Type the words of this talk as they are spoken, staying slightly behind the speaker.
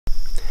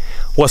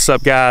What's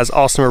up, guys?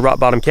 Austin with Rock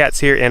Bottom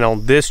Cats here, and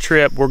on this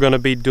trip we're going to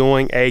be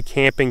doing a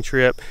camping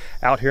trip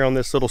out here on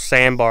this little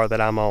sandbar that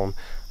I'm on.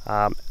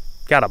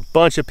 Got a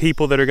bunch of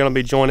people that are going to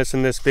be joining us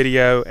in this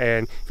video,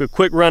 and a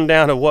quick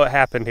rundown of what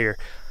happened here.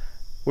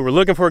 We were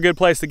looking for a good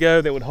place to go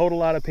that would hold a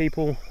lot of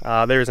people.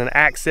 There's an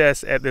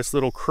access at this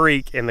little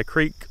creek, and the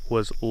creek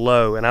was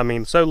low, and I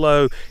mean so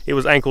low it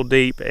was ankle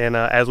deep, and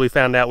as we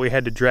found out, we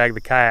had to drag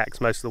the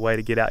kayaks most of the way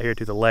to get out here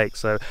to the lake.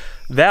 So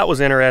that was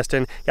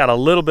interesting. Got a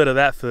little bit of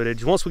that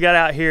footage. Once we got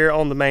out here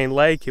on the main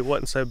lake, it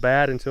wasn't so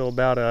bad until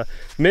about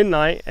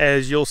midnight.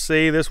 As you'll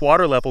see, this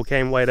water level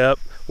came way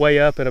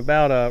up and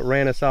about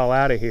ran us all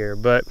out of here.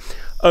 But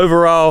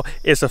overall,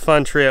 it's a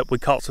fun trip. We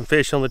caught some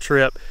fish on the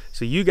trip,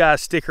 so you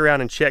guys stick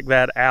around and check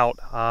that out.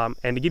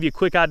 And to give you a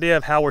quick idea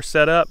of how we're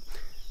set up,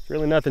 there's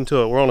really nothing to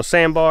it. We're on a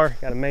sandbar,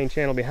 got a main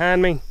channel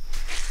behind me.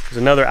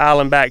 There's another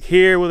island back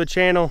here with a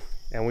channel,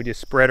 and we just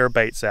spread our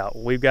baits out.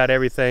 We've got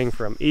everything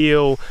from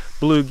eel,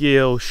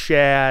 bluegill,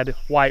 shad,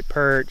 white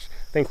perch.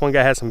 I think one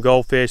guy had some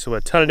goldfish, so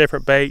a ton of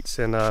different baits,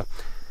 and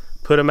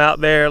put them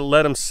out there,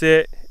 let them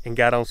sit, and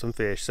got on some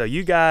fish. So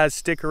you guys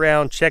stick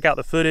around, check out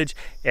the footage,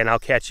 and I'll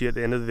catch you at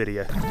the end of the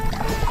video.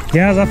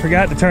 Guys, I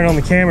forgot to turn on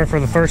the camera for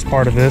the first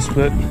part of this,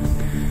 but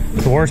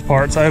the worst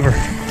part's over.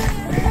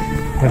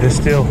 But it's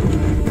still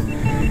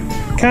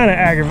kind of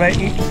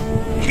aggravating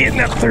getting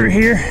up through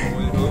here.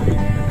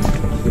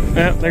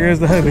 Oh, there goes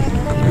the hubby.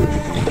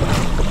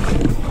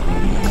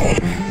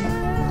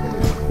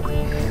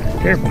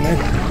 Careful,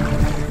 man.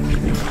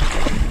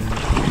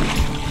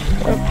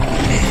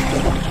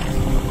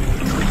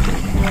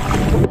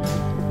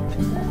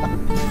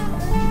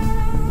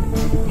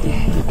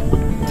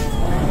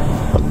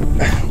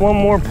 One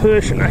more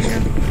push and I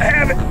should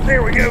have it.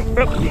 There we go.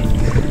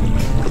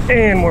 Oh.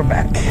 And we're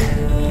back.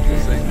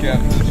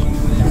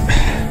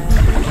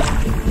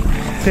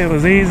 If it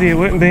was easy, it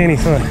wouldn't be any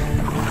fun.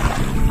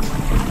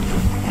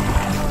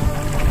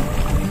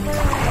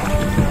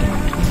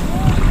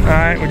 All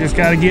right, we just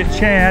got to get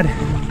Chad.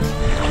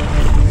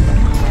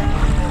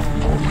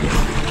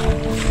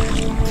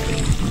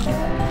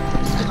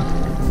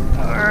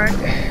 All right.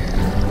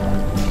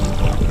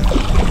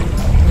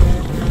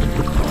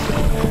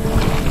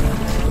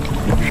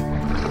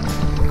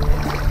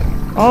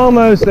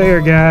 Almost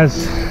there,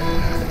 guys.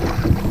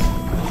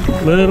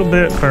 A little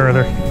bit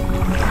further.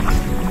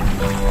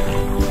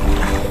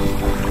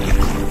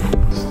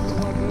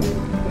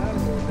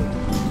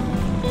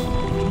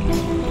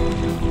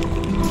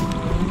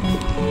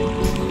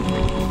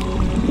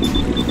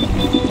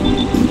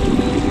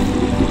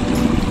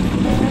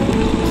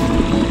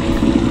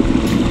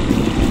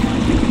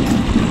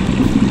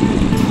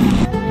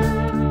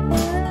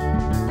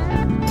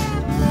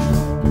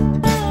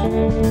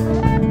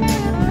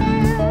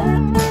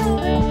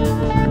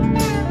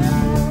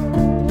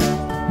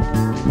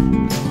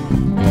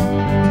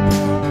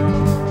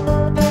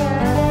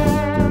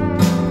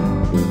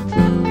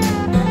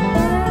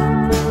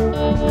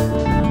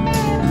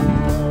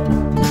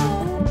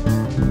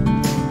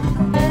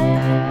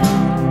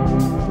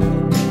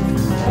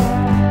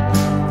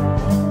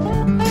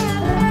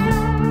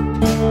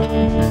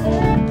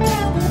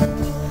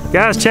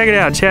 Guys, check it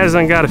out. Chad's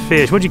done got a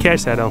fish. What'd you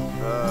catch that on?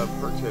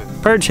 Perch head.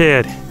 Perch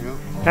head. Yep.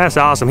 That's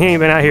awesome. He ain't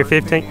been out here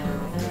 15.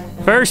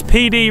 First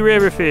PD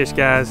river fish,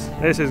 guys.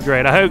 This is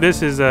great. I hope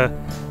this is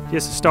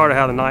just the start of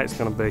how the night's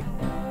gonna be.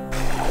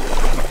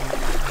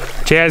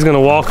 Chad's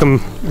gonna walk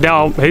him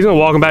down. He's gonna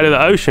walk him back to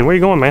the ocean. Where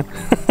you going, man?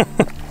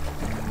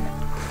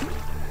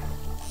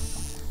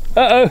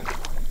 Uh-oh.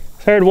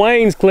 Heard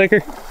Wayne's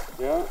clicker.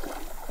 Yeah.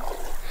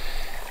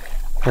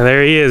 And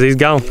there he is. He's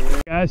gone.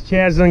 Guys,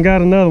 Chad's done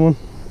got another one.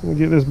 We'll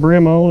get this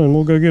brim on and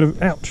we'll go get a,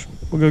 ouch,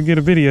 we'll go get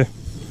a video.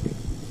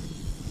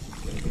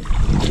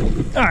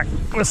 All right,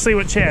 let's see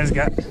what Chad's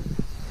got.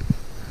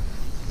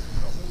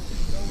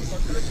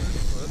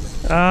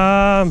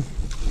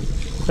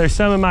 There's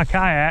some in my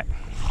kayak.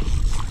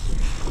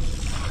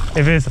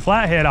 If it's a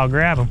flathead, I'll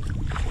grab them.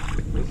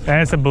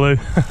 That's a blue.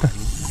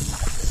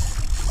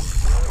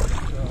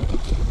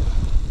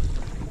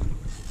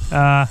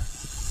 Right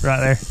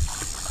there.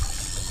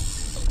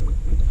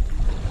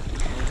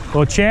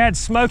 Well, Chad's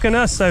smoking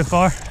us so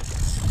far.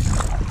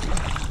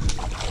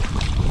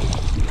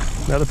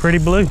 Another pretty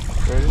blue.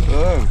 Pretty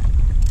blue.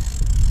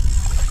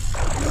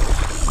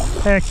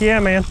 Heck yeah,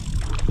 man.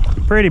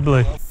 Pretty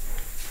blue. All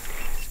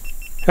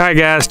right,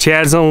 guys,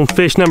 Chad's on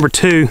fish number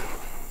 2.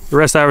 The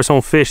rest of us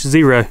on fish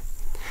 0.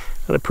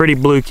 Another pretty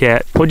blue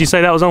cat. What'd you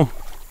say that was on?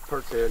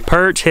 Perch head.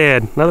 Perch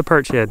head. Another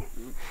perch head.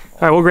 All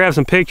right, we'll grab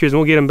some pictures and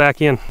we'll get them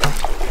back in.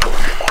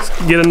 Let's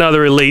get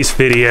another release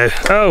video.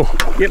 Oh,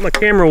 get my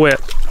camera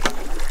wet.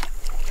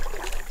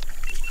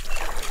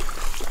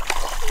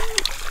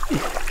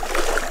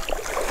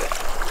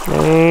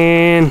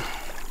 And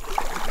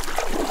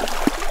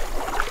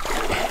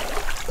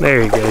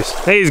there he goes.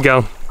 He's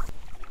gone.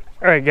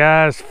 All right,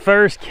 guys,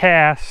 first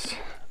cast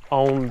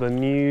on the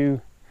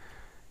new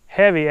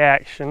heavy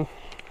action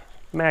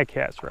Mad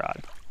Catz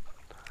rod.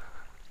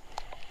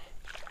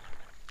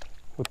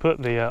 We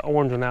put the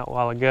orange one out a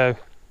while ago.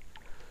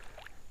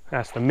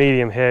 That's the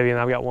medium heavy, and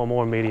I've got one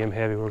more medium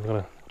heavy we're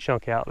gonna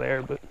chunk out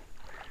there, but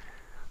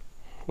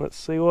let's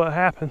see what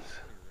happens.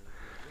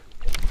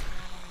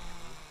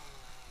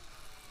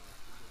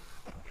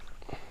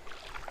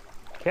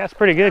 Cast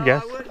pretty good,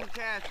 guys.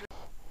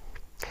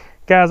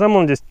 Guys, I'm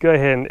gonna just go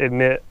ahead and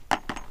admit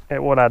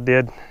at what I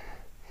did.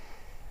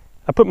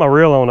 I put my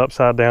reel on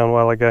upside down a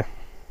while ago.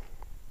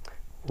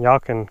 Y'all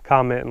can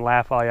comment and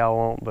laugh all y'all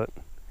want, but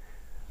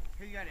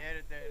You gotta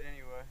edit that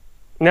anyway.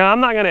 no, I'm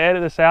not gonna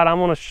edit this out. I'm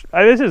gonna.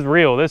 This is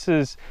real. This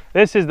is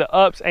the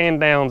ups and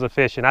downs of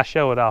fishing. I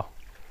show it all.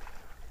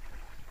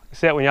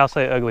 Except when y'all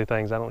say ugly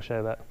things, I don't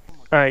show that.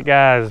 All right,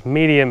 guys,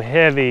 medium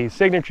heavy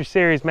Signature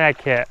Series Mad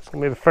Cat. It's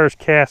gonna be the first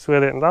cast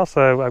with it, and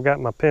also I've got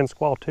my Penn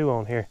Squall 2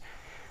 on here.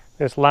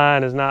 This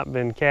line has not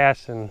been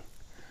cast, and I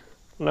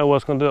don't know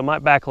what's gonna do. It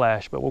might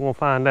backlash, but we're gonna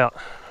find out.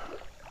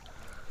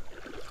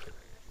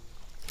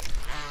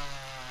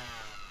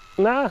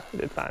 Nah, it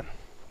did fine.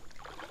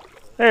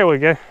 There we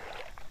go.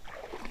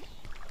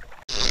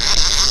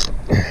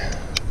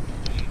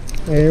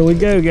 There we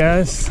go,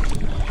 guys.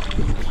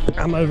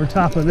 I'm over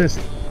top of this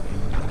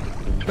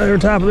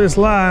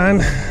line.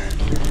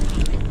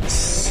 Let's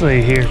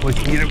see here if we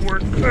can get it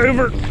worked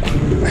over.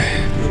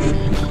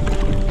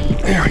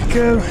 There we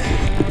go.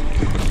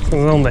 This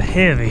one's on the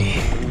heavy.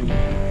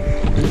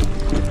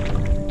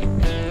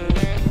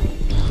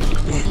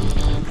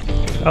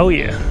 Oh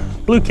yeah,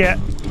 blue cat.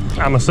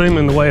 I'm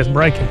assuming the way it's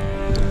breaking.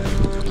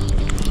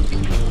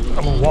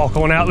 I'm gonna walk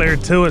on out there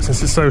to it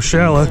since it's so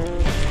shallow.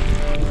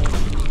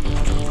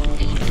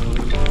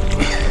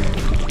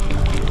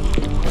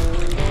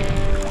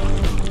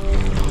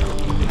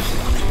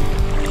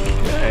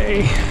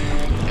 Okay.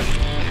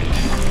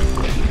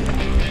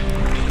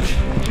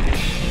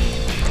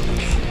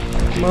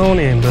 Come on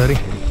in, buddy.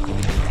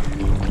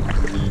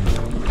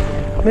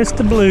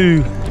 Mr.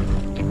 Blue.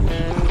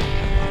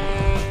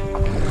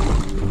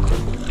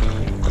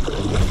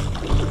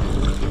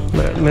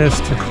 Let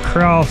Mr.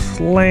 Cross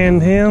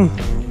land him.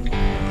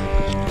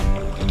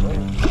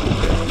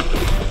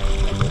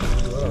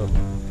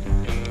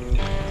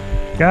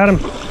 Got him?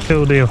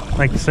 Cool deal.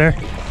 Thank you, sir.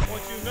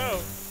 Once you know,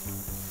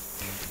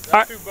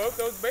 I threw both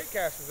those bait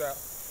casters out.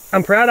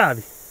 I'm proud of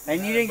you.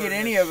 And you didn't get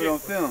any of it on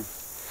film.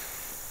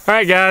 All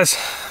right, guys.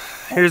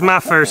 Here's my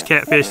first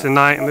catfish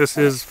tonight, and this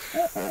is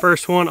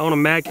first one on a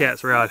Mad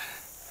Cat's rod.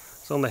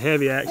 It's on the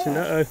heavy action.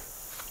 Uh-oh.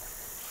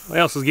 What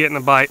else is getting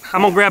a bite?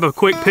 I'm gonna grab a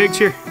quick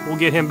picture. We'll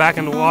get him back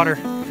in the water,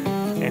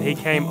 and he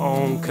came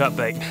on cut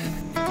bait.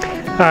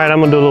 All right, I'm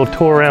gonna do a little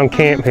tour around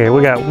camp here.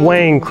 We got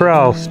Wayne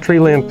Cross, tree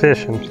limb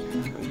fishing.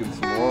 Get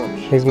some lunch.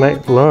 He's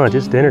making lunch.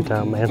 It's dinner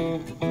time, man.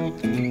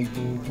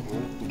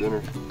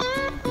 Dinner.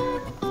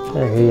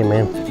 I hear you,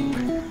 man.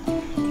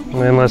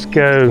 And then let's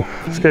go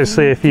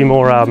see a few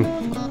more of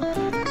them.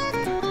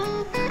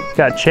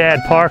 Got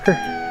Chad Parker.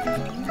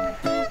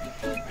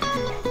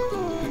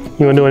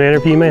 You wanna do an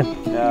interview, man?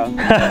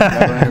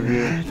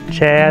 Yeah.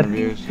 Chad.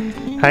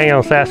 Hang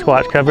on,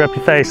 Sasquatch, cover up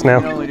your face now.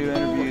 We only do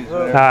interviews.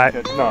 All right.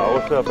 No,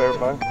 what's up,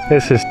 everybody?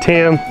 This is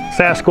Tim,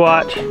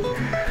 Sasquatch.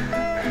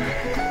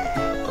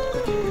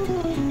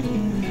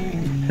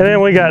 And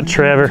then we got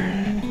Trevor.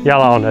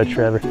 Y'all all know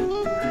Trevor.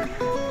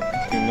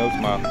 Team No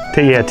Smile.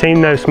 Yeah, Team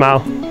No Smile.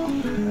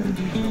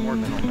 Been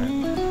working on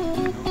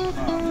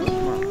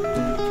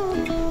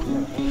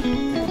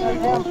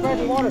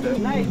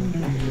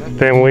that.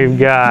 Then we've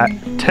got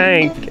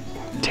Tank,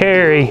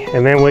 Terry,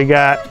 and then we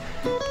got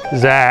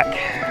Zach.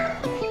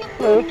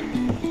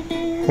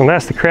 And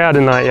that's the crowd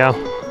tonight, y'all.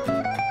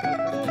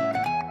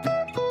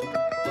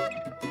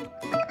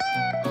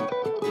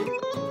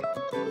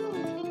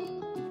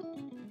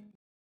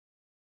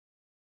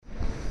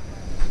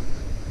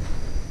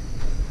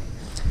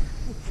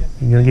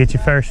 You gonna get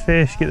your first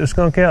fish? Get the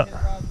skunk out.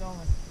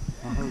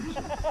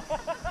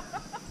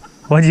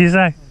 What'd you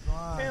say?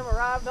 Tim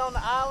arrived on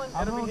the island.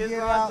 It'll be his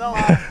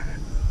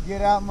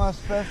get out my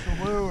special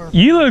lure.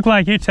 You look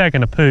like you're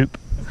taking a poop.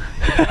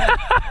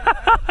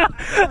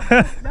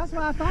 That's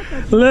what I thought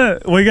that.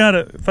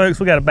 Look, folks,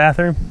 we got a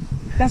bathroom.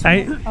 That's what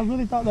I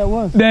really thought that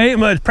was. There ain't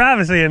much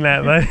privacy in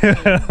that, man.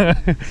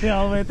 See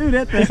all the way through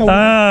that thing. It's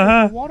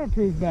a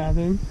waterproof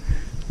bathroom.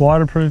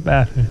 Waterproof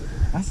bathroom.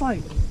 That's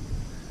like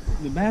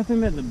the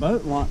bathroom at the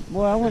boat launch.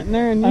 Boy, I went in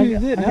there and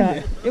used it.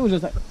 It was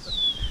just like,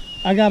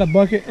 I got a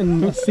bucket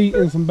and a seat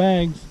and some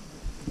bags.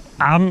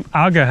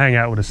 I'll go hang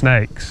out with the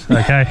snakes,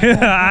 okay?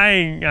 I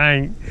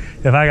ain't,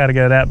 if I gotta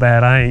go that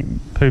bad, I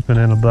ain't pooping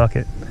in a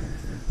bucket.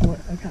 What?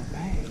 I got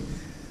bags.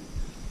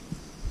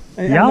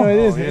 Y'all,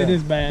 it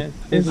is bad.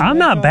 I'm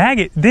not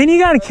bagging. Then you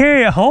gotta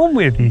carry it home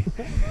with you.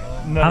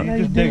 No, you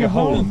just dig a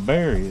hole and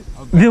bury it.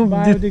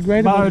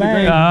 Biodegradable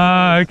bag.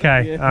 Oh,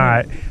 okay. Yeah. All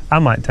right. I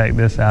might take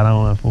this out. I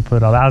don't know if we'll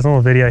put all that. I was on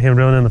a video of him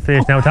drilling in the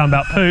fish. Now we're talking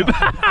about poop.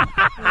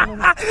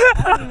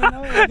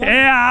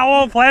 Yeah, I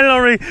won't plan it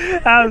on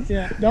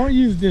Yeah, don't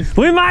use this.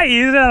 We might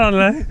use it. I don't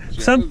know.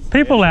 Some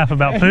people laugh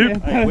about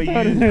poop. Hey, we use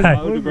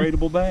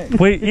biodegradable bags.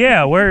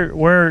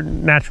 We're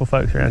natural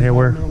folks around here.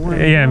 We're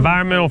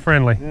environmental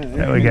friendly.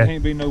 There we go. It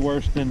can't be no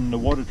worse than the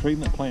water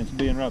treatment plants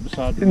being right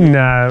beside the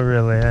No,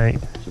 really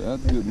ain't.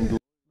 Chad's getting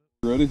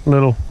ready.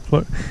 Little.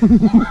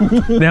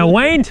 Now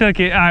Wayne took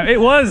it. It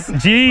was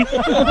G.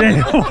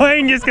 Then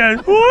Wayne just goes,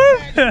 whoop.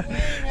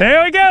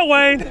 There we go,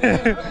 Wayne.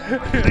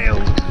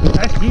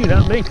 That's you,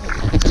 not me.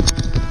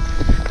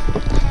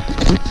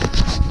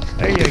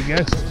 There you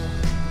go.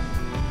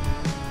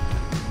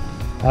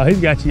 Oh,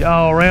 he's got you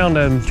all around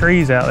them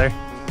trees out there. Yeah,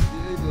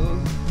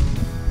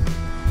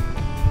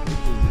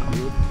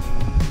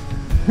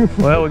 he does.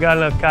 Well, we got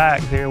enough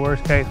kayaks here.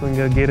 Worst case, we can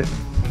go get it.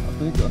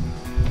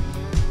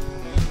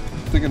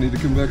 I think I need to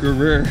come back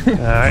over here. All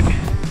right.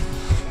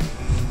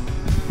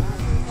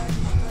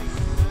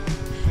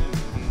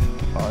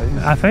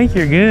 I think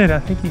you're good. I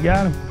think you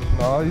got him.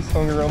 Oh, he's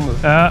hung around the...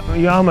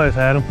 You almost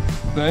had him.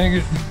 Dang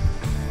it.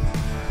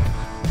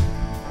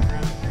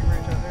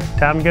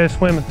 Time to go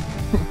swimming. I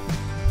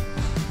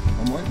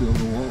might be able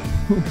to walk.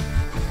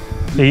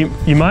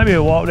 You might be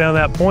able to walk down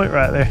that point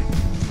right there.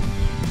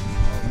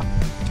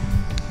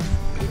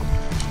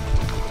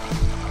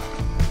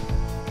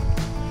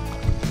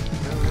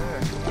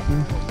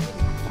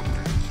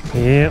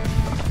 Yep.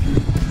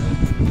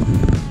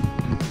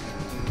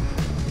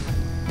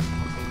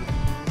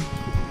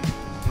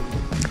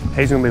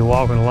 He's gonna be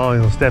walking along.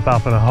 He's gonna step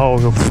off in a hole.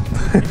 Go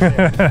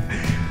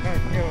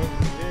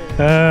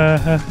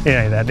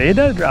yeah, that it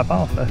does drop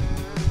off though.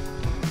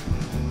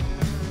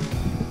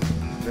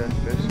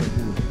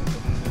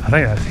 I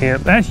think that's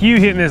him. That's you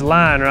hitting this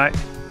line, right?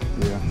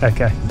 Yeah.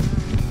 Okay.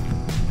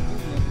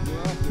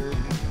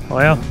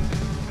 Well,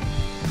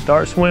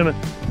 start swimming.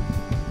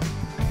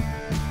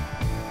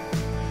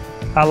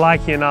 I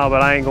like you and all,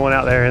 but I ain't going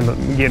out there and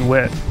getting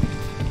wet.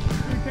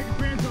 Take your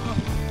pants off.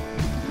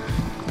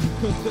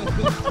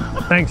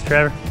 Thanks,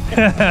 Trevor.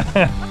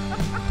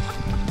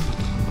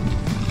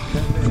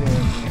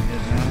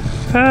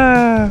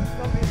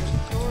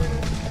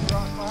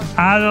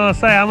 I was gonna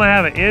say, I'm gonna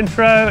have an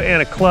intro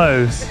and a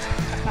close.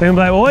 They'll be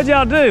like, well, what'd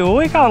y'all do? Well,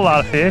 we caught a lot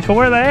of fish. Well,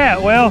 where they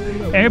at? Well,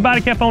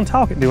 everybody kept on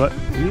talking. Do it.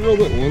 You roll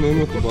that one in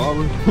with the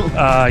bobber?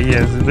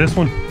 Yeah, is it this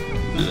one?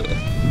 Yeah.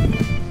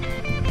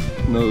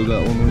 No,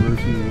 that one over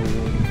to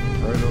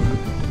right over.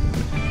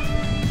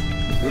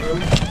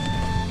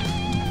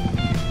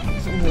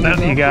 No,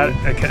 you got it.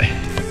 Okay.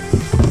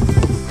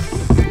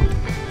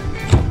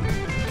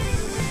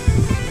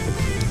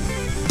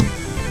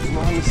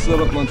 Mine to set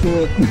up my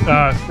tent.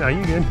 No,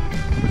 you good.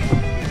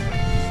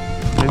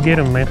 Go get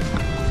him, man.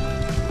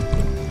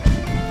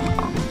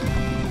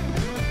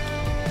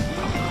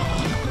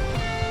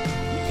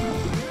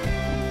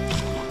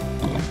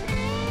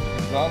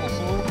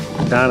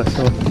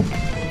 Dinosaur.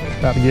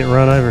 About to get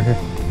run over here.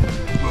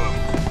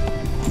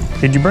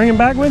 Did you bring him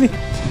back with you?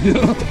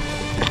 Yeah.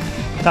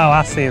 Oh,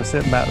 I see him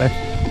sitting back there.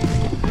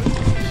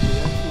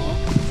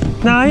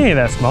 No, he ain't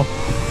that small.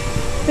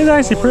 He's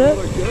actually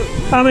pretty.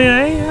 I mean,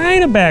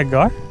 ain't a bad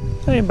gar.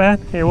 Ain't bad.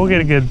 Here, we'll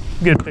get a good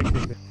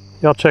picture.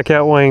 Y'all check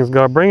out Wayne's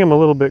gar. Bring him a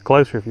little bit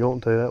closer if you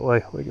want to. That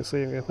way we can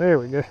see him. There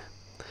we go.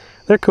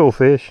 They're cool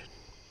fish.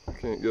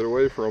 Can't get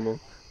away from them.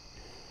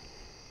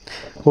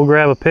 We'll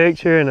grab a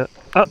picture and a...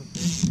 Oh.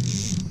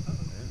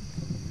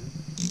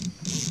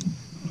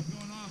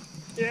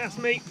 Yeah, it's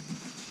me.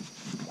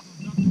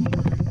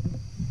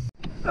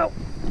 Oh.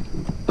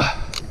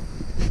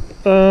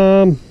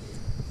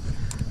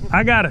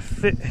 I got a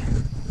fit.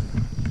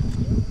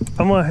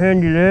 I'm gonna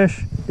hand you this.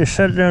 Just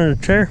set it down in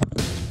the chair.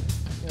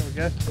 There we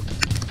go.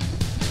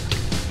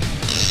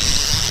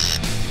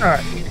 All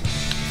right.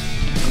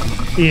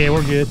 Yeah,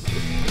 we're good.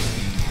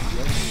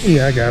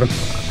 Yeah, I got him.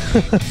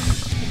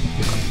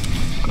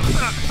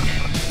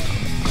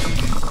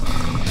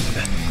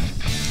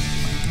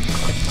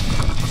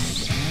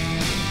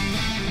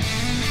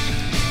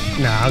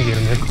 Nah, I'll get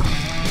him in.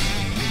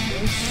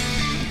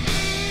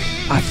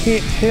 I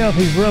can't tell if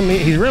he's run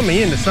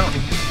me into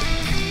something.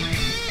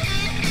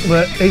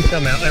 But he's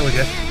come out. There we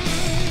go.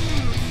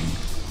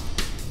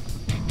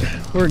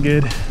 We're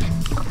good.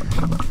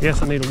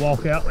 Guess I need to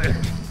walk out there.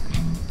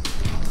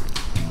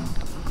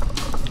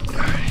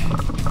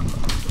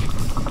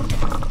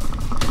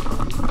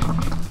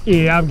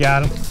 Yeah, I've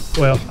got him.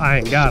 Well, I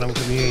ain't got him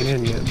because he ain't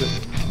in yet. But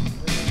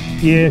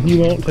yeah, if you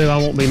want to, I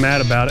won't be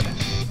mad about it.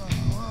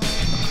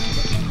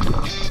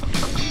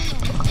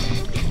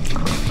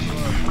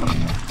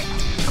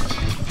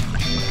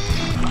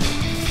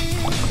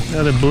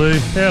 Another blue.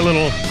 Yeah,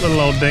 little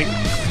old dink.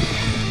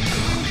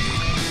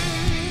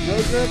 No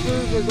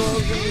grippers or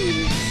gloves are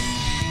needed.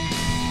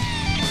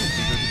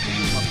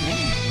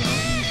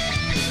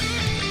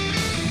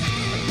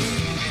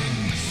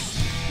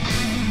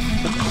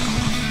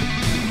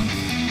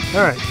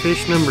 All right,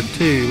 fish number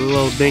 2,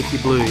 little old dinky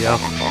blue, y'all.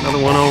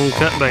 Another one on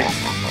cut bait.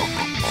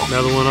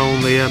 Another one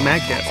on the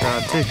Mad Cat's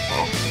rod too.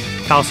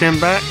 Toss him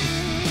back,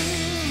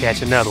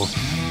 catch another one.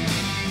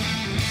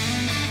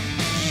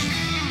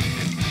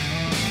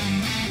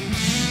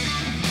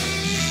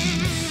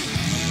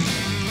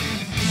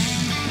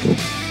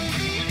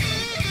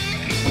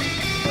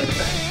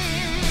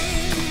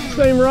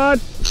 Same rod,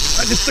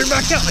 I just threw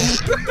back out there.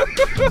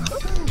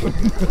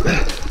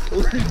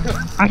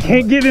 I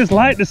can't get this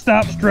light to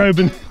stop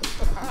strobing.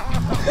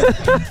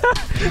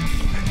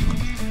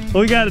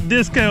 We got a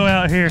disco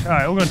out here. All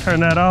right, we're gonna turn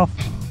that off.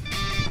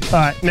 All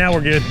right, now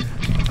we're good.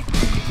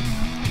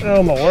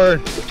 Oh my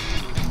word.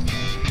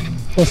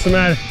 What's the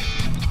matter?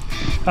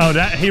 Oh,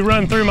 he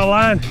run through my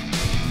line.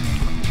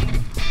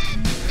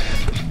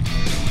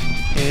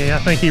 Yeah, I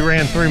think he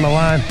ran through my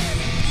line.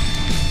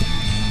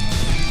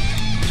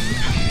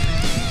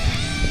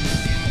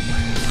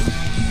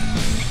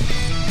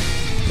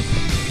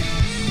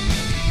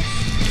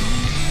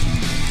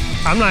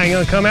 I'm not even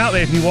gonna come out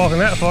there if you're walking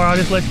that far. I'll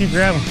just let you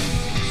grab him.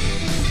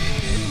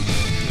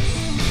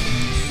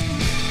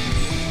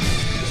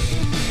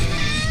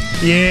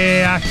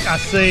 Yeah, I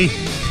see.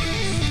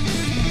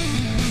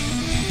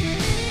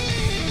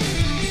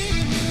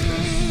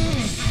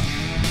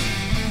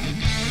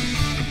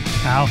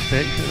 I'll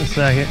fix it in a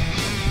second.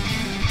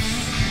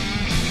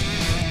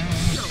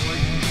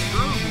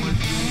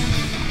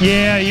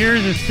 Yeah,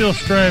 yours is still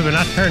strobing.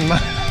 I turned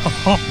mine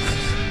off.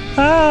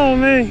 Oh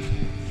man.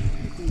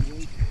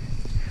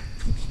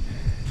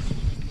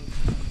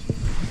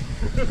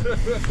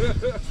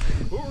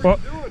 What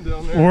were you doing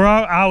down there?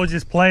 I was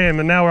just playing,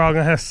 but now we're all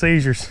gonna have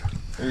seizures.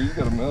 Here, you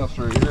got a mouse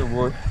right here,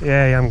 boy.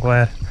 Yeah, I'm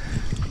glad.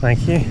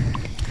 Thank you.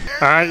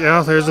 All right,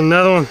 y'all, there's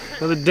another one,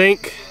 another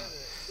dink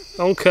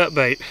on cut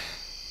bait.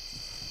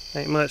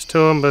 Ain't much to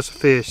them, but it's a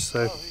fish,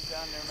 so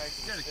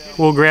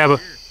we'll grab a.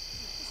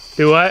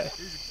 Do what?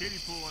 Here's a kiddie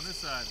pool on this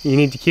side. You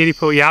need the kiddie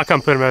pool? Yeah, I'll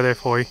come put him over there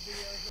for you.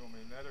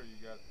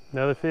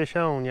 Another fish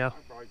on, y'all.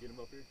 Probably get him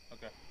up here.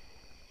 Okay.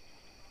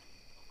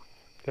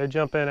 Go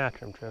jump in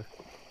after him, Trevor.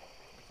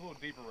 It's a little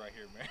deeper right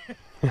here,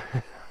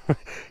 man.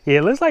 Yeah,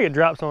 it looks like it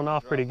drops on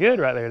off pretty good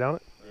right there, don't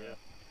it? Yeah.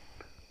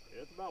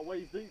 It's about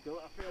waist deep because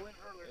I fell in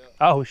earlier. Yeah.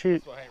 Oh,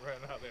 shoot. That's why I ain't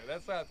running out there.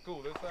 That side's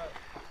cool. This side.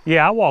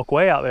 Yeah, I walk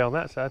way out there on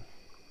that side.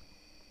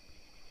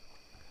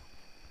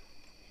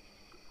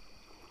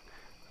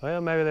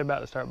 Well, maybe they're about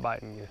to start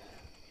biting you.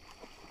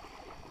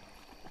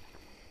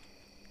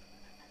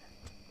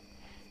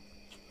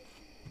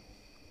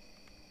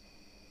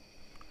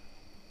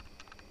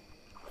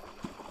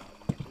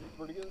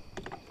 Pretty good.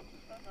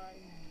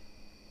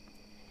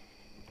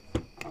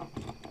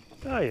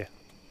 Oh yeah.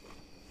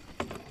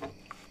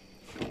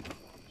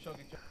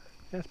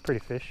 That's a pretty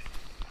fish.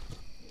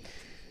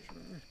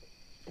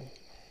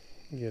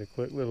 Get a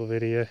quick little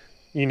video.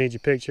 You need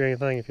your picture or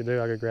anything? If you do,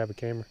 I'll go grab a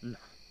camera. No.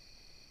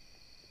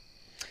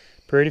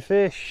 Pretty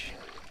fish.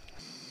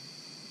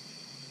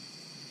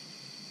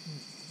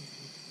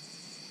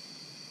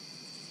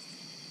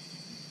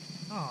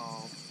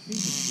 Oh,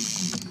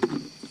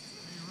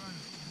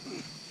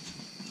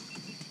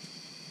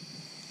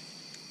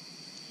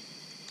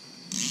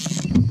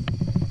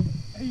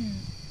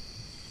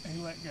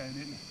 he let go,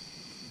 didn't he?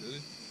 Did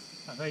he?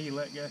 I think he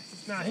let go.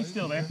 Nah, he's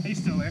still there. He's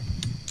still there.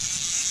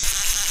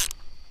 Guess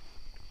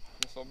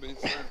I'll be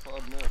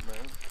certified nut,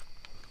 man.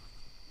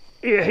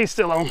 Yeah, he's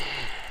still on.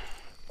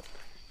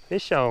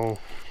 Fish on.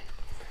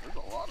 There's a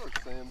lot of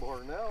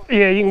sandbar now.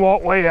 Yeah, you can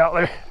walk way out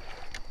there.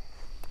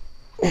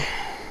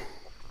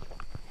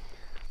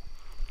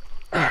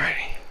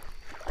 Alrighty.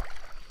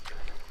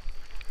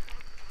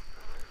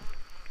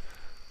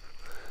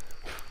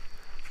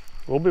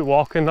 We'll be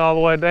walking all the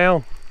way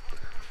down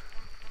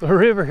the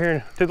river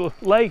here to the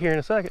lake here in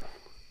a second.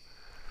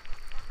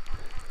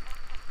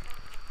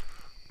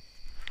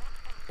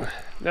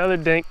 Another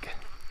dink.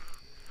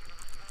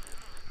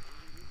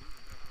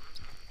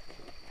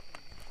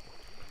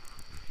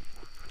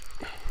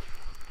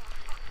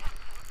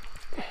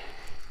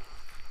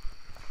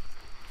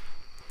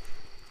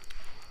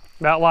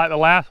 About like the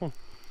last one.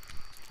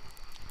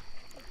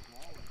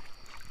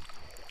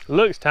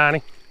 Looks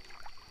tiny.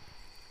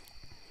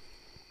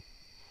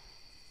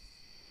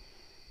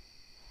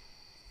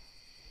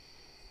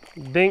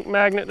 Dink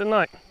magnet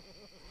tonight.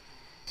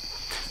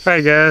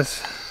 Alright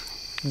guys,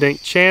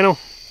 dink channel.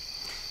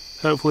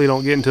 Hopefully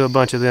don't get into a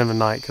bunch of them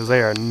tonight because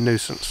they are a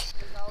nuisance.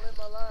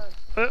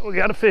 But we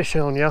got a fish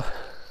on, y'all.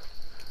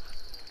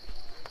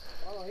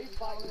 Oh, he's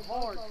fighting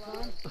hard,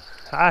 son.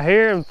 I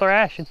hear him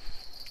thrashing.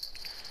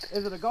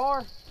 Is it a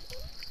gar?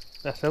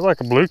 That sounds like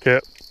a blue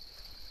cap.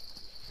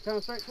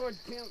 Coming straight towards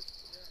him.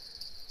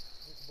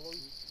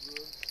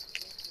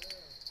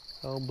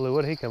 Oh, blue,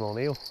 what'd he come on,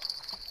 eel?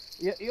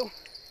 Yeah, eel.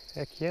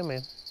 Heck yeah,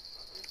 man.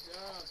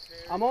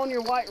 I'm on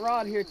your white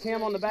rod here,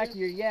 Tim, on the back of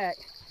your yak.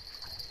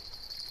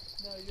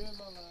 No, you're in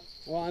my line.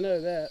 Well, I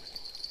know that.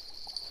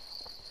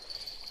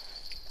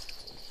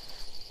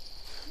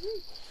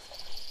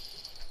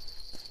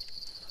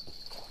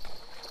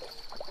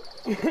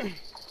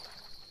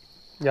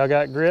 Y'all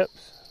got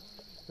grips?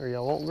 Or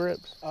y'all want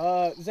grips?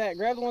 Zach,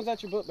 grab the ones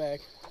out your book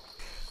bag.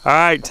 All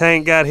right,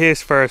 Tank got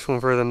his first one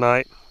for the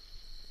night.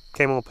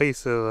 Came on a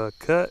piece of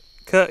cut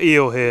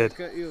eel head.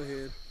 Cut eel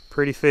head.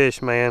 Pretty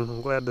fish, man.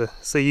 I'm glad to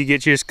see you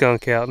get your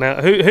skunk out.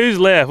 Now, who's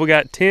left? We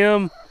got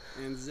Tim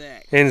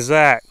and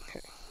Zach.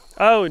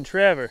 Oh, and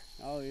Trevor.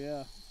 Oh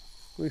yeah.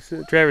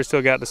 Trevor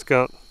still got the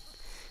skunk.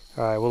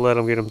 All right, we'll let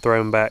him get him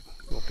thrown back.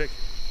 We'll pick.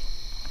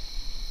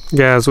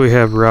 Guys, we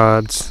have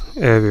rods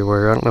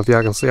everywhere. I don't know if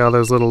y'all can see all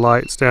those little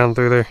lights down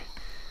through there.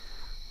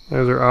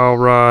 Those are all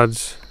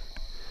rods.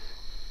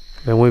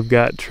 And we've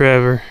got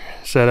Trevor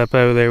set up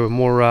over there with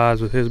more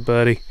rods with his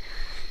buddy.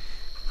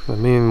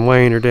 And me and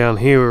Wayne are down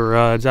here with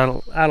rods. I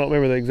don't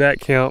remember the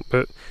exact count,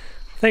 but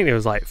I think there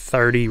was like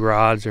 30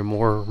 rods or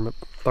more,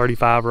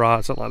 35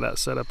 rods, something like that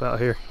set up out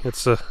here.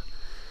 It's a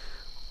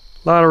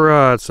lot of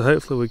rods, so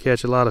hopefully we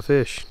catch a lot of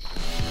fish.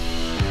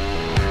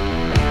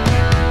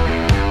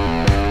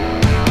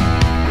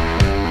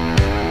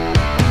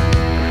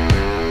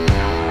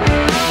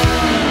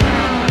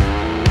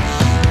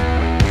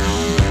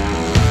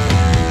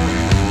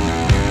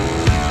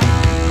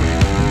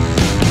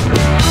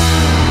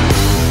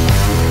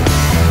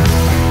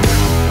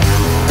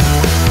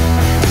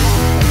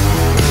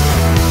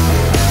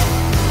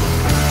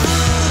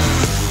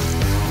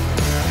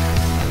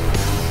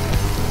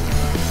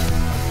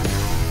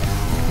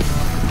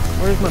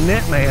 Where's my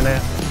net man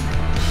at?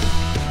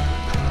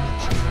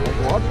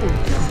 I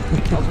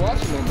was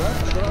watching them,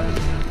 right?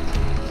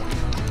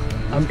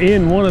 I'm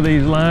in one of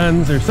these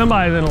lines, or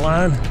somebody's in a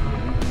line.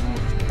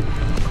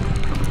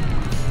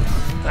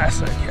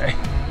 That's okay.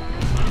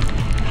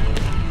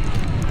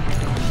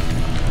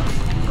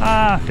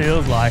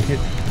 Feels like it.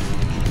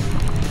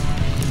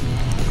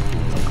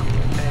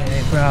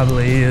 It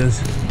probably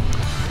is.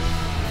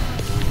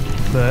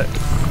 But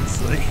let's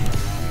see.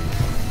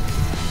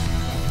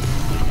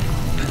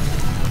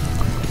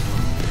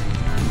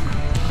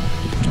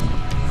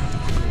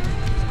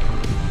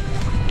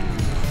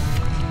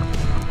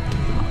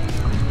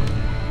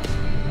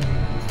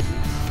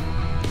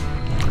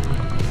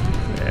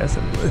 That's a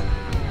blue.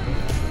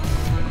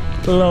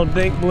 A little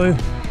dink blue.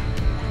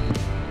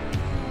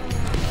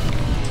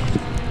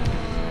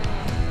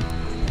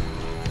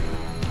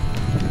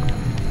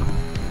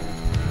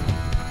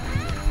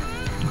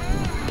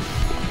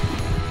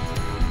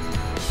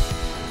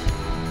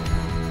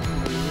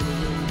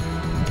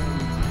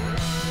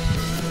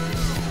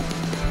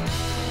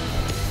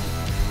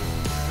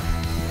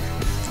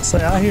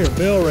 Say, I hear a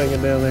bell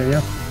ringing down there,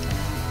 yeah.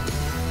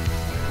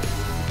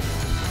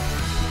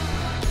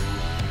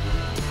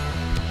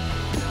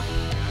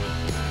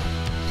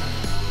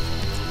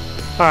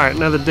 Alright,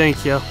 another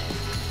dink, y'all.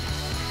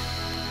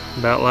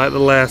 About like the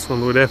last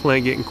one, we're definitely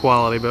ain't getting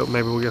quality, but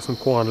maybe we'll get some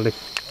quantity.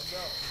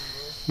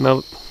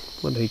 Nope.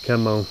 What did he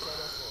come on?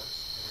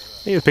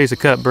 Need a piece of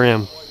cut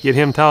brim. Get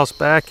him tossed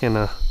back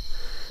and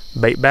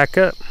bait back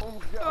up.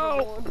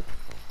 Oh.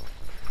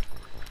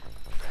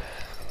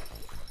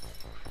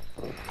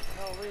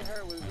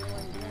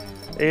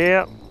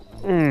 Yep.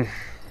 Hey,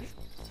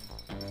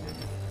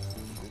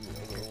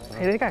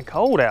 they got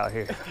cold out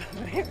here.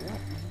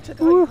 Took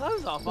all your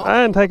clothes off, huh?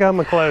 I didn't take all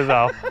my clothes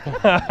off.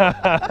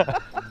 I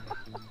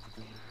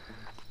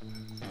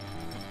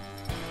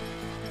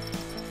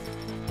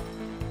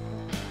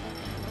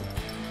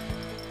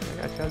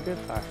got y'all good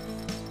fire.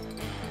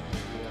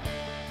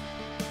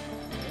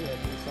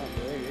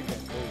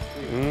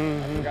 I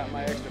forgot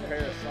my extra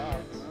pair of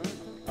socks.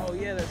 Oh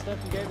yeah, that stuff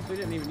you gave us, we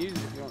didn't even use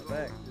it if you want it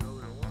back.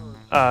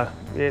 Yeah,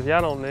 if y'all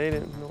don't need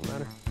it, it don't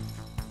matter.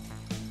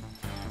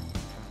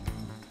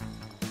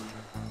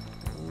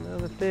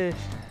 Another fish.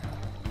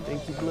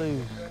 Dinky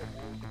blues.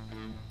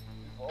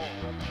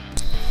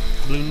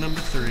 Blue number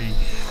 3.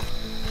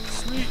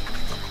 Sweet.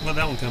 What'd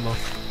that one come off?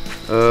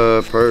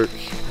 Perch.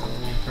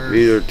 Perch.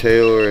 Either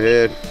tail or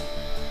head.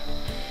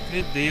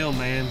 Good deal,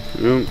 man.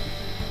 Yep.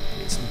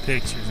 Get some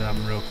pictures of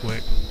them real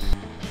quick.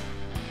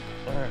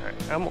 Alright,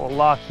 I'm gonna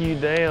lock you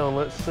down.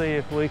 Let's see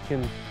if we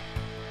can,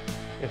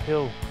 if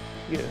he'll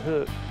get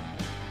hooked.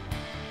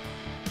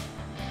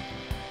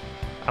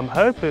 I'm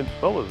hoping,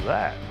 what was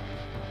that?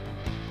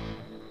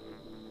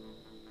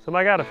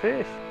 Somebody got a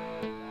fish.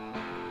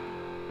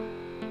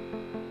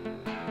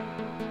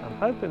 I'm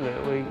hoping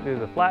that we can do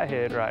the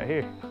flathead right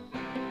here.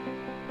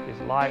 Just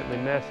lightly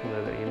messing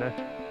with it, you know?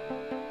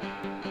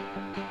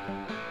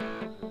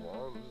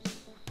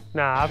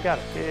 Nah, I've got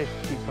a fish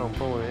that keeps on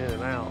pulling in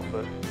and out,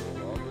 but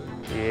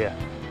yeah.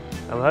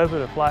 I'm hoping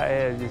the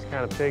flathead is just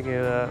kind of picking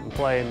it up and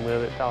playing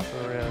with it, tossing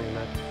it around, you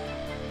know?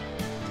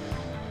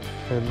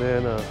 And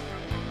then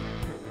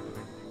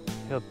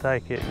he'll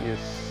take it and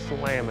just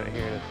slam it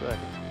here in a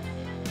second.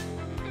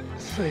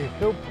 See if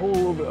he'll pull a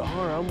little bit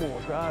harder. I'm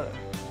gonna try to.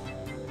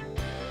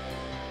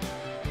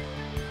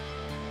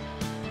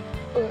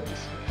 Let's see.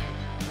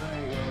 I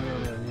ain't gonna go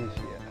down this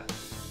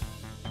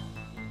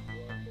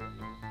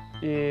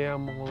yet. Yeah,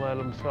 I'm gonna let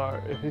him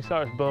start. If he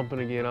starts bumping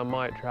again, I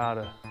might try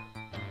to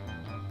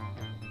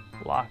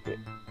lock it.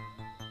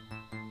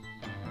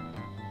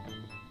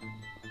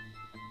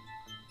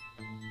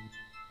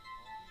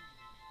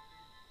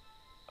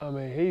 I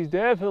mean, he's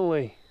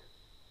definitely.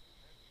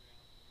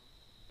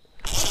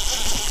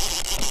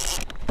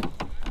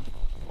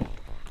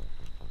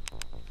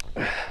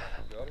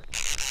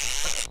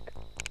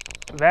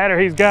 That or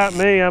he's got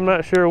me, I'm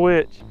not sure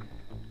which.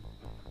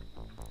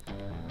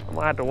 I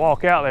might have to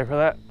walk out there for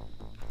that.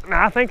 No,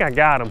 I think I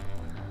got him.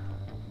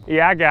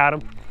 Yeah, I got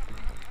him.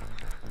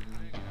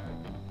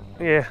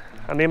 Yeah,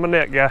 I need my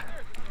net guy.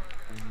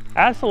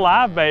 That's a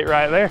live bait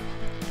right there.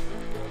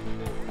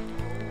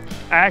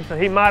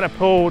 Actually, he might have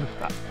pulled.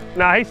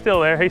 No, he's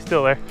still there, he's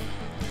still there.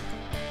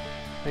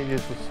 He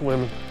just was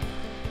swimming.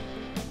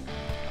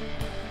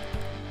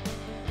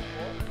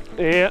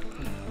 Yeah.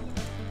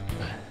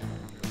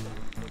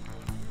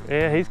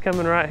 Yeah, he's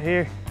coming right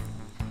here.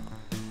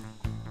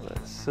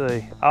 Let's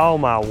see. Oh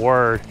my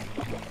word.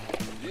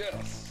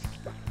 Yes.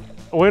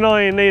 We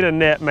don't even need a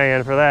net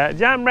man for that.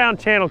 Giant brown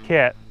channel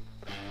cat.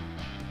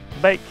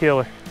 Bait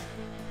killer.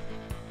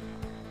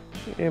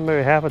 Yeah,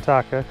 maybe half a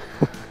taco.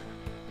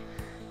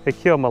 They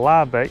killed my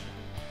live bait.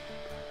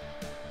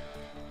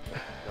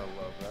 Gotta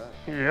love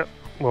that. Yep.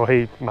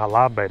 Well, my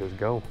live bait is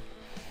gone.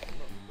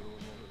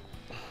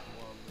 It's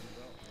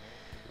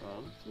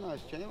a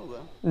nice channel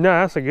though. No,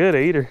 that's a good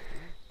eater.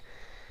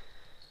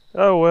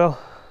 Oh well,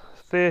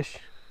 fish.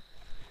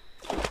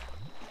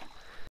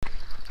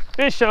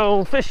 Fish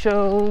on, fish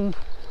on.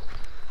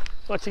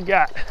 What you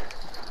got?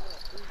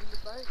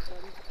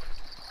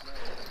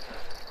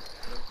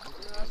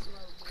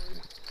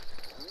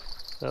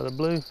 Another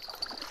blue.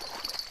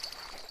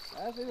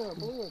 That's either a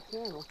blue or a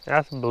channel.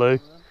 That's a blue.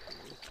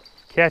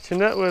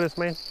 Catching up with us,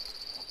 man.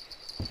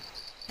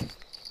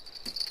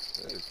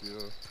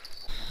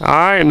 All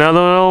right, another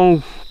one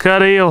on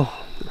cut eel.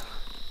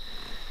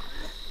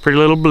 Pretty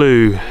little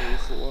blue.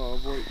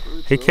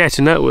 He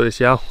catching up with us,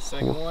 y'all.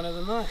 Second one of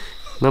the night.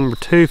 Number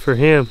 2 for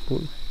him.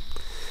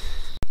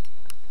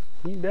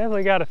 You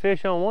definitely got a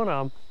fish on one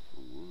of them.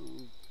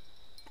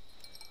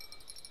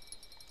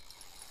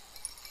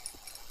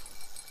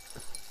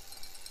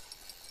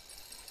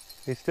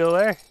 He's still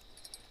there?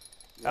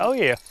 Yeah. Oh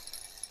yeah.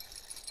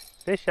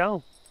 Fish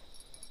on.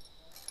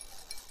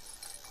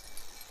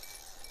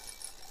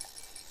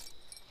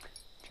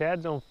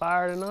 Chad's on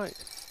fire tonight.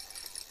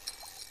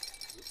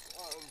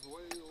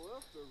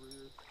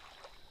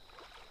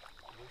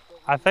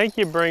 I think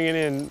you're bringing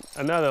in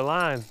another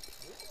line.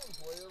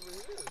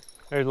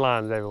 There's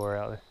lines everywhere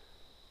out there.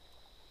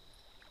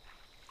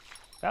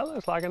 That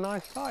looks like a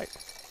nice fight.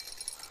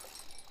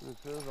 It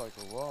feels like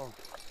a log.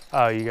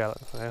 Oh, you got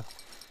it. Yeah.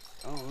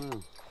 I don't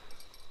know.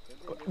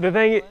 The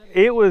thing,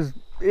 it was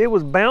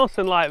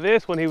bouncing like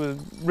this when he was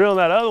reeling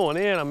that other one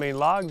in. I mean,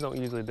 logs don't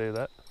usually do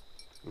that.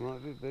 It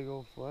might be a big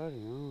old flatty. I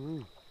don't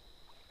know.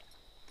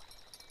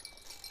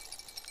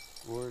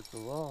 Or it's a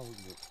log.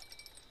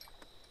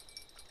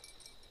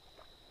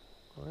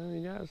 But Well,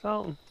 you got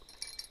something.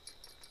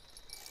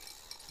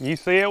 You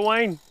see it,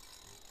 Wayne?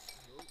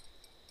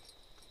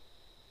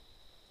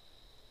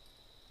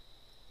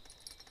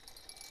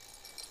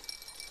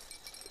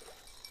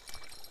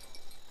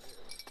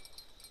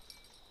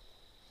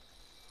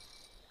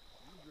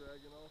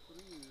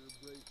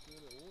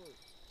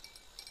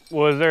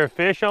 Was there a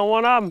fish on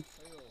one of them?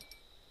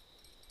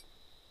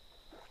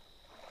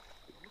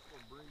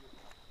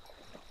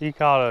 He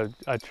caught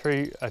a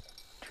tree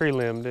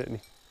limb, didn't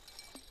he?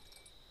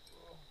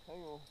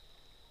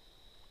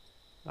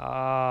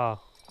 Ah,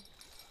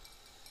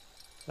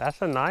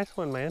 that's a nice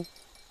one, man.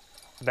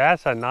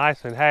 That's a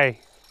nice one. Hey,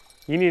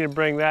 you need to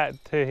bring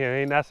that to him.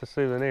 I mean, that's a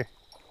souvenir.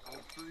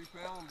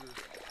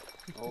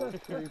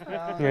 old 3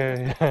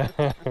 pounder. Yeah.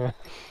 I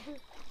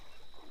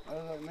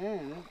was like,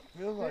 man, it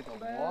feels like a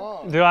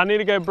log. Do I need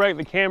to go break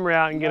the camera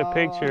out and get a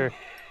picture?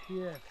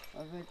 Yeah.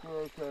 I think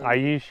we're okay. Are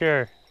you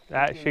sure?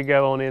 That should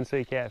go on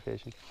NC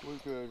Catfishing. We're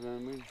good,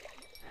 man.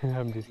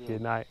 I'm just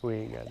kidding. We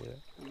ain't got to do it.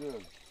 We're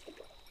good.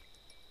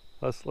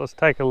 Let's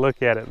take a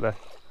look at it though.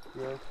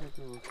 Yeah, let's take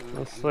a look at it.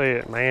 Let's see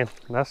it, man.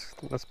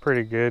 That's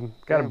pretty good.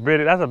 Got a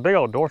bit. That's a big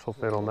old dorsal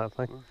fin on that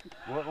thing.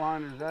 What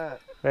line is that?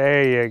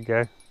 There you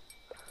go.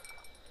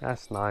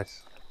 That's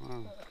nice.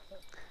 Wow.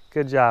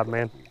 Good job,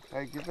 man.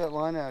 Hey, get that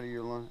line out of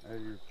your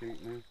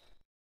feet, man.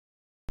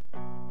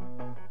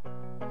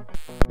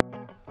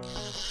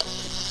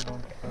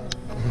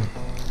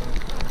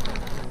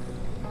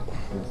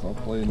 I'll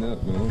play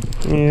net, man.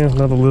 Yeah,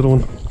 another little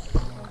one.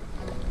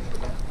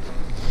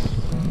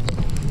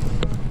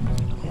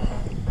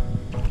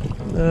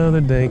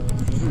 Another dink.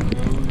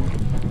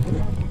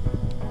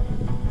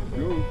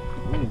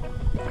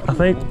 I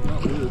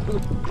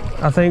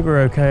think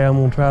we're okay. I'm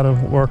gonna try to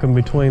work them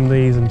between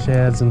these and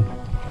Chad's and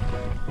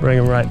bring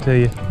them right to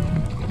you.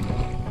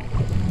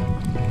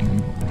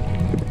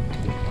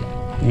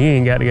 You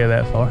ain't got to go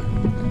that far.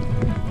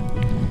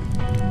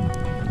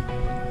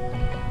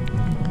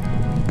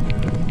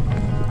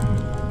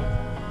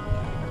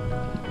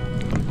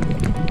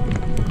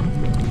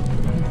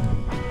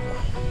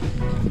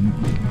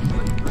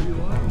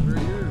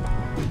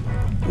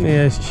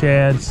 Yeah, it's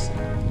Chad's.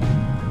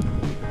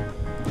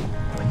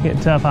 I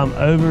can't tell if I'm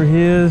over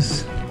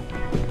his.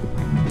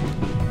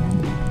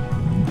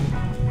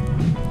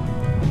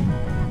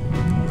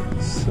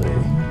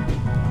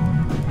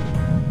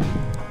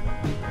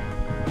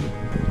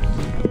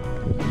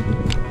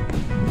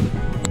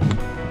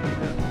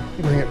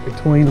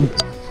 between them.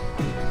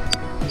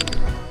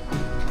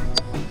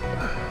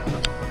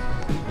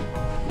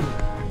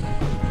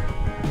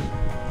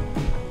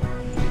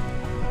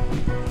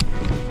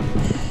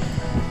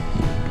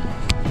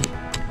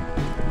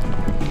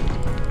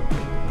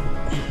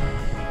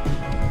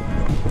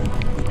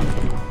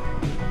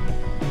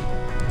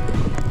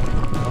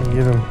 I'll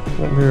get them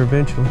up here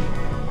eventually.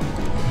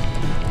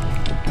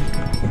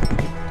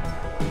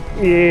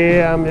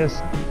 Yeah, I'm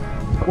just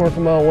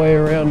working my way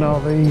around all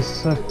these.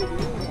 So.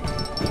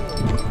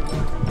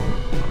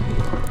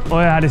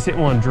 Well, I just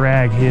didn't want to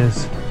drag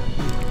his.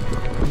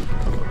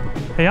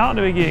 He ought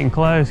to be getting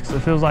close because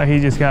it feels like he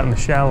just got in the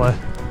shallow.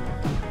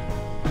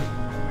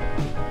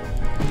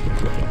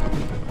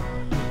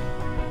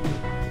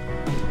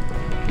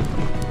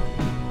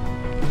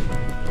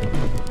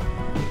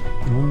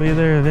 We'll be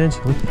there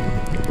eventually.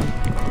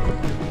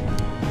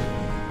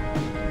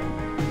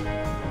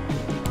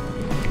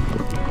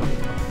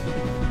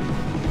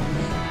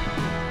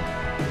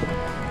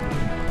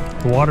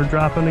 The water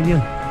dropping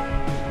again.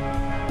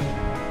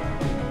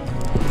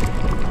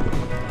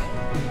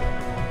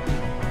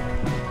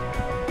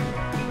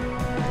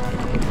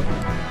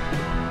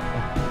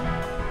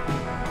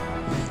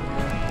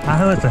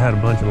 I must have had a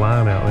bunch of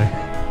line out there.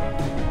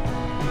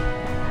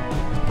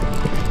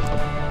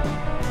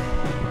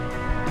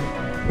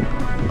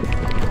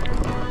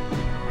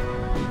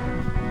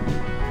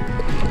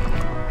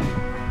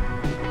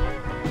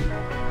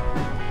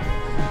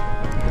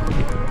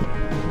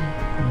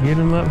 Get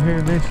him up here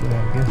eventually,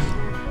 I guess.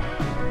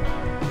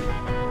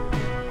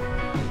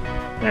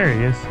 There he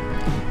is.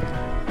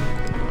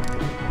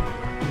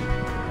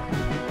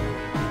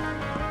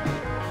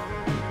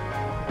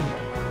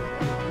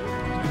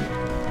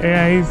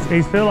 Yeah,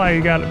 he's feel like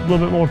he got a little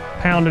bit more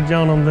poundage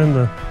on him than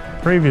the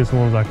previous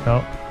ones I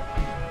caught.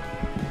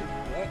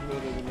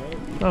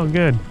 Oh,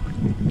 good.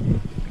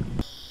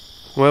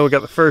 Well, we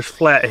got the first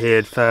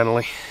flathead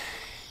finally.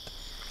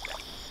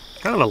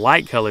 Kind of a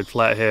light colored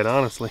flathead,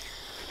 honestly.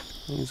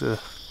 He's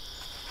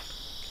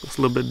just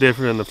a little bit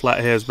different than the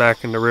flatheads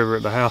back in the river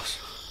at the house,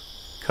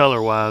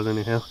 color wise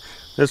anyhow.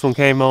 This one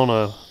came on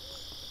a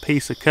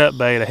piece of cut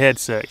bait, a head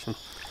section.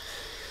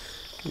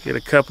 Get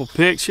a couple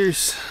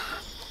pictures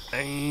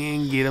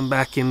and get them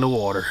back in the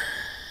water.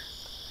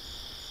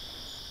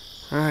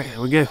 All right,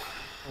 there we go.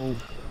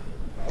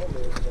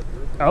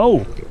 Oh,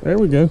 there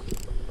we go.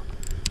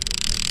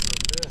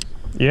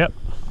 Yep.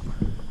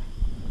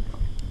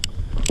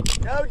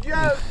 No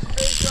joke,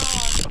 fish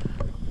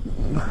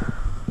on.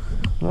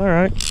 All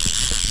right.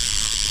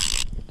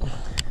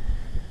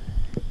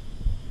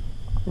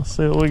 Let's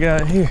see what we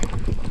got here.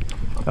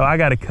 Oh, I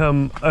got to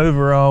come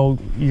over all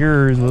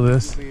yours with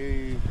this. I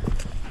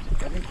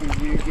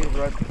think you get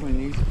right between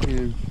these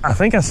two. I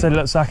think I set it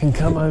up so I can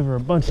come over a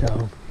bunch of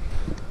them.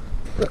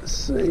 Let's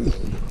see.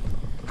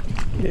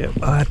 Yep,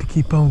 I'll have to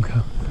keep on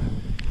coming.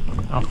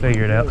 I'll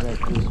figure it out. Like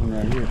this one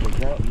right here, 'cause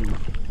that one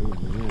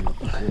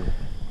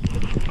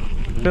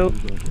is Phil,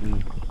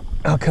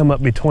 I'll come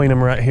up between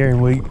them right here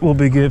and we'll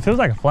be good. It feels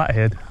like a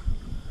flathead.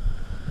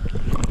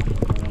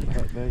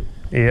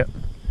 Yep,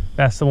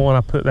 that's the one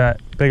I put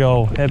that big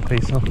old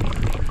headpiece on.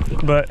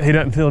 But he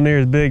doesn't feel near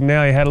as big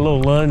now. He had a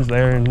little lunge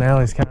there and now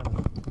he's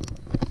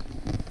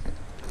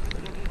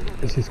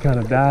just kind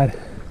of died.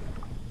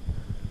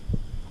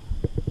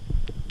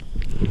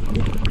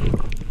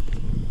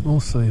 We'll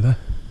see though.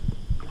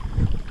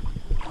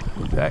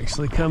 He's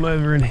actually come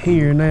over in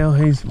here now.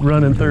 He's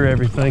running through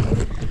everything.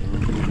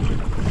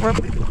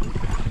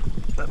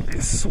 Let me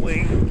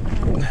swing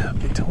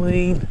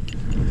between.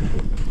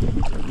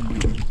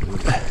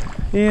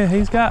 Yeah,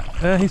 he's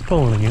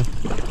pulling again.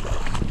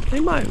 He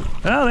might.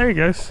 Oh, there he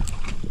goes.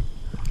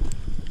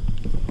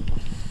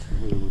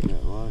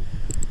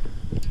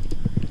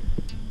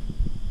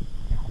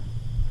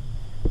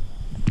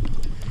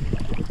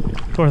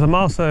 Of course, I'm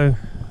also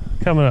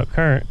coming up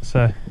current,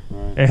 so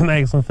it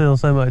makes them feel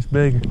so much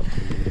bigger.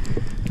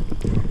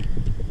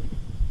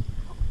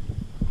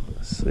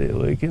 Let's see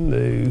what we can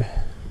do.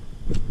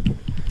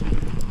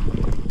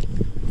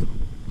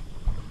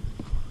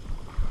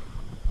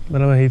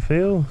 But I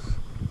mean,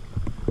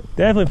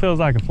 definitely feels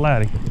like a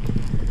flatty.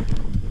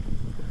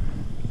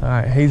 All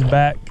right, he's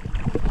back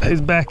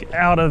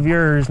out of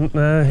yours.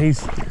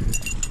 He's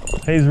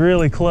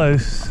really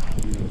close.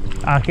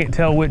 I can't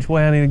tell which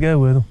way I need to go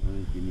with him.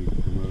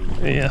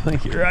 Yeah, I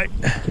think you're right.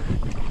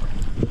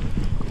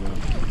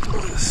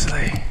 Let's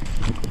see.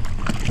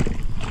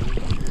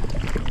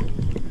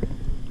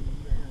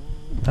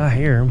 I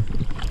hear him.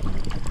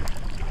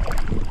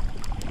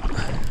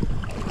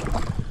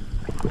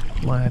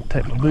 Might have to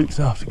take my boots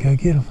off to go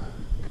get him.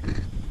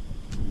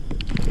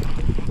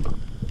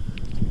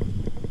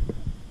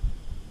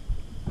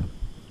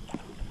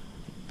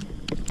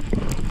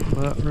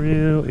 Not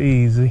real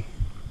easy.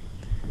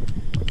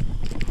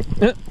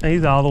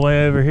 He's all the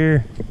way over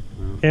here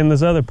in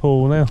this other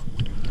pool now.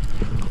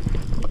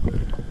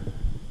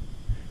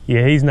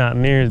 Yeah, he's not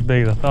near as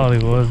big as I thought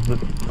he was, but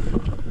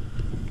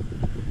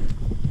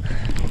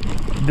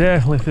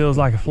definitely feels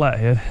like a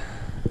flathead.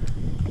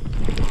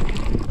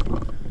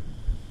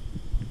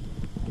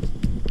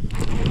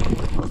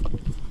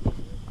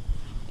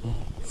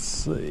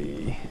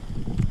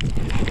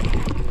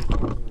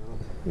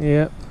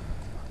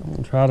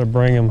 Try to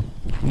bring them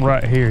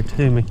right here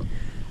to me.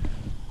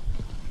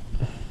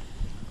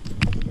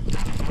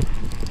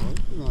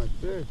 Nice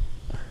fish.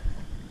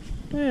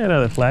 Yeah,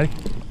 another flatty.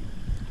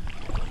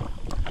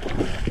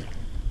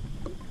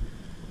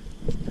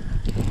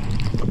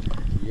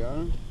 You got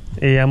him?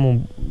 Yeah, I'm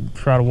gonna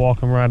try to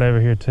walk them right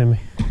over here to me.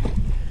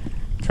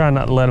 Try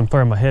not to let them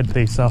throw my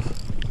headpiece off.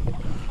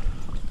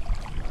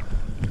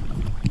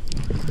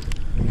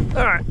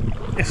 All right,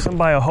 if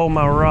somebody will hold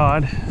my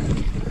rod.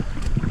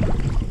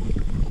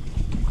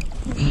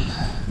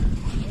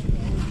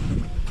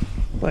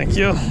 Thank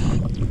you.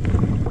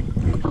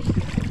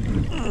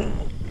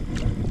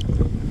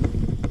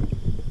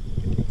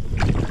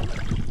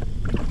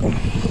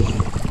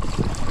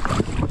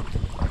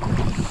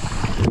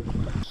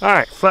 All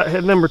right,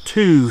 flathead number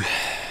 2.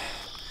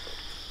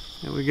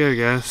 There we go,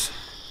 guys.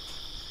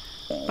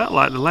 About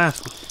like the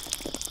last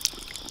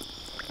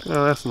one.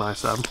 Oh, that's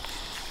nice of them.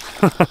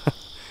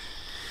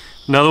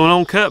 Another one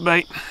on cut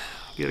bait.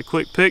 Get a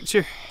quick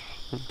picture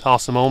and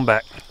toss them on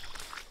back.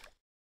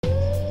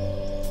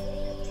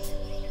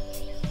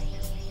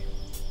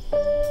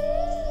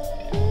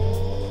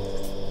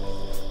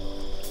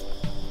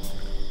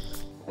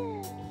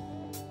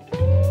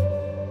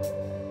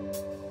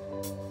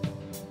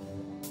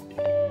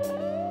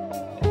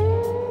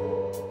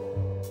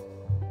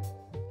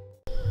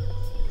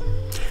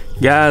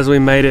 Guys, we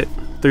made it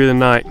through the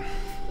night.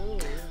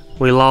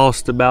 We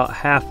lost about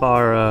half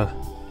our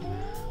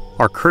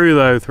crew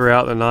though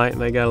throughout the night,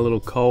 and they got a little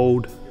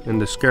cold and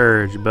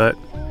discouraged, but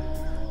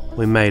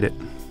we made it.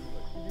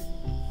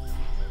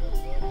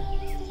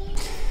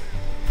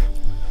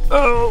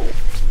 Oh!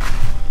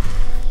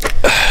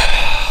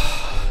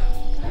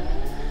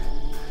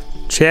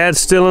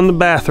 Chad's still in the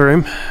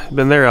bathroom.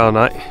 Been there all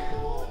night.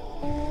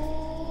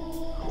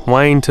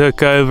 Wayne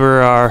took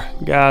over our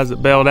guys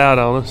that bailed out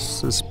on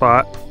us, this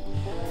spot.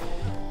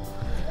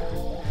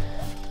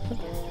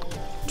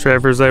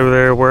 Trevor's over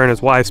there wearing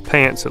his wife's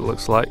pants, it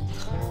looks like.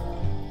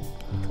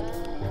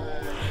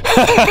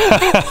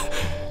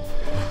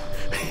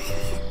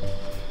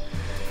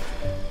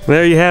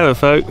 There you have it,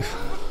 folks.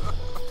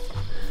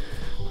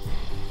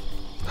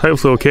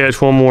 Hopefully we'll catch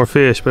one more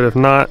fish, but if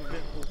not,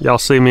 y'all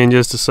see me in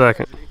just a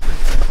second.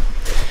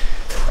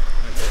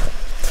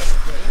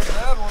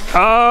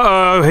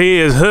 Uh-oh, he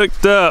is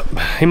hooked up.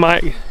 He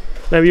might,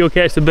 maybe you'll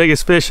catch the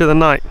biggest fish of the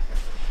night.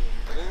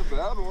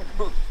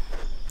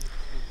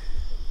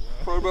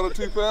 Probably about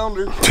a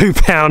 2-pounder.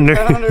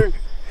 2-pounder.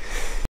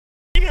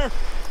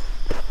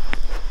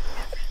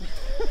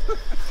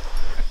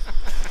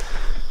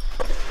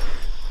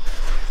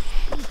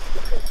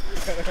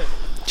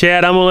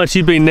 Chad, I'm gonna let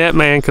you be net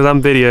man because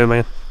I'm video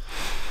man.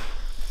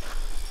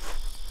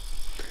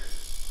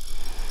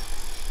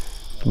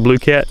 Blue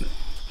cat.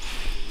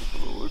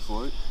 Looks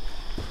like.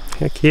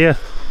 Heck yeah.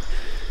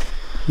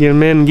 Get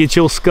him in and get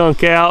your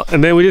skunk out,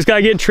 and then we just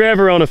gotta get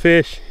Trevor on a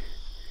fish.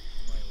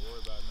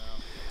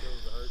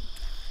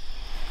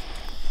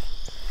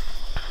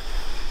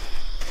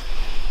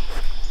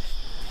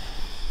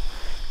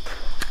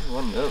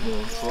 One net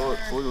man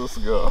sucks. Look at this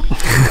guy.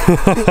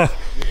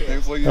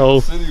 Looks like he's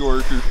a city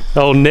worker.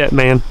 Old net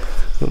man.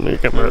 Let me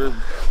come up.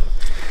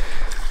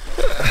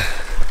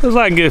 Looks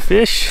like a good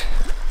fish.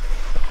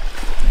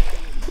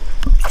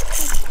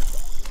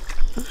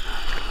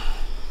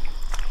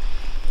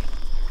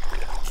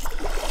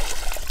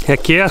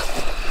 Heck yeah.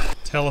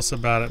 Tell us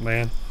about it,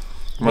 man.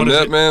 My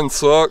net man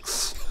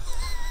sucks.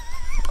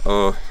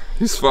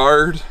 He's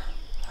fired.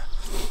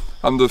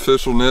 I'm the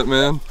official net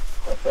man.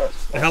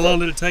 How long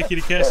did it take you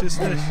to catch this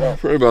fish?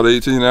 Probably about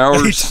 18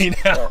 hours. 18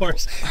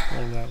 hours.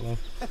 Not that long.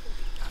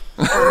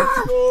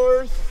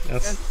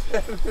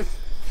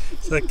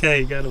 It's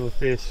okay, you got him a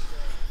fish.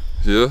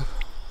 Yeah.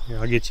 Here,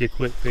 I'll get you a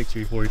quick picture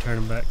before you turn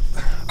them back.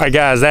 All right,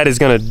 guys, that is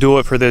gonna do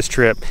it for this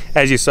trip.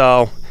 As you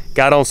saw,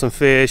 got on some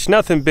fish.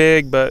 Nothing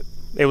big, but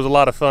it was a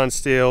lot of fun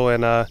still,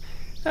 and I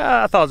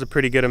thought it was a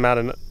pretty good amount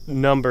of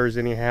numbers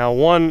anyhow.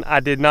 One I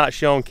did not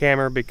show on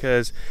camera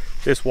because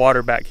this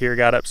water back here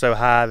got up so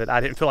high that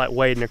I didn't feel like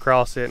wading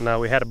across it,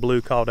 and we had a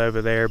blue caught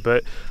over there.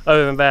 But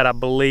other than that, I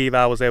believe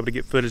I was able to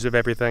get footage of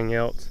everything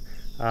else.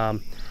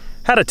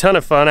 Had a ton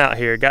of fun out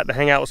here. Got to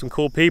hang out with some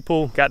cool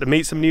people, got to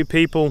meet some new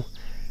people,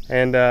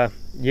 and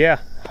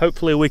yeah,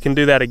 hopefully we can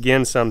do that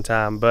again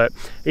sometime. But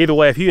either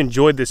way, if you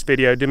enjoyed this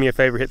video, do me a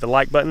favor, hit the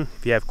like button.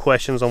 If you have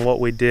questions on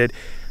what we did,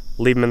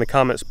 leave them in the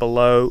comments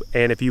below.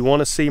 And if you want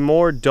to see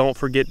more, don't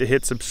forget to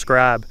hit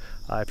subscribe.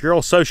 If you're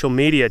on social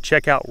media,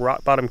 check out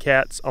Rock Bottom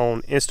Cats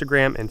on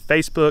Instagram and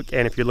Facebook.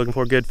 And if you're looking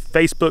for a good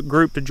Facebook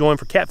group to join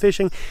for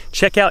catfishing,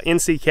 check out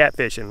NC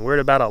Catfishing. We're at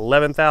about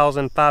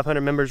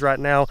 11,500 members right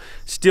now,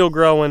 still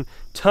growing.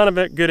 Ton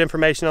of good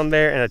information on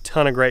there and a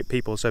ton of great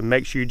people. So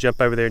make sure you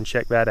jump over there and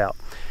check that out.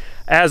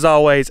 As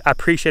always, I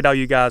appreciate all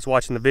you guys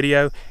watching the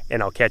video,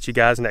 and I'll catch you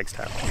guys next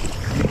time.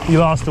 You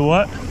lost a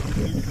what?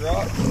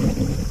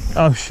 Crocs.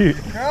 Oh shoot.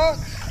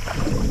 Crocs.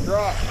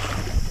 Crocs.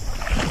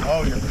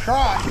 Oh, your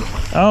Crocs.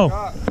 Oh,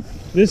 Crocs.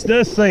 This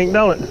does sink,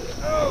 don't it?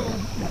 Oh.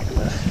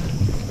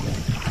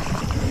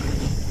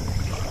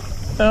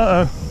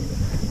 Uh-oh.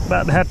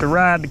 About to have to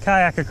ride the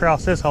kayak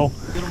across this hole.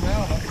 Get them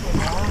out. I put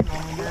my arm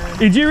on there.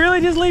 Did you really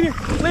just leave your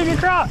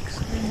Crocs?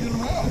 Get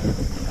them out.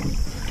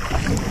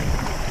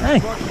 Hey.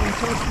 Watch them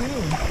touch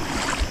them.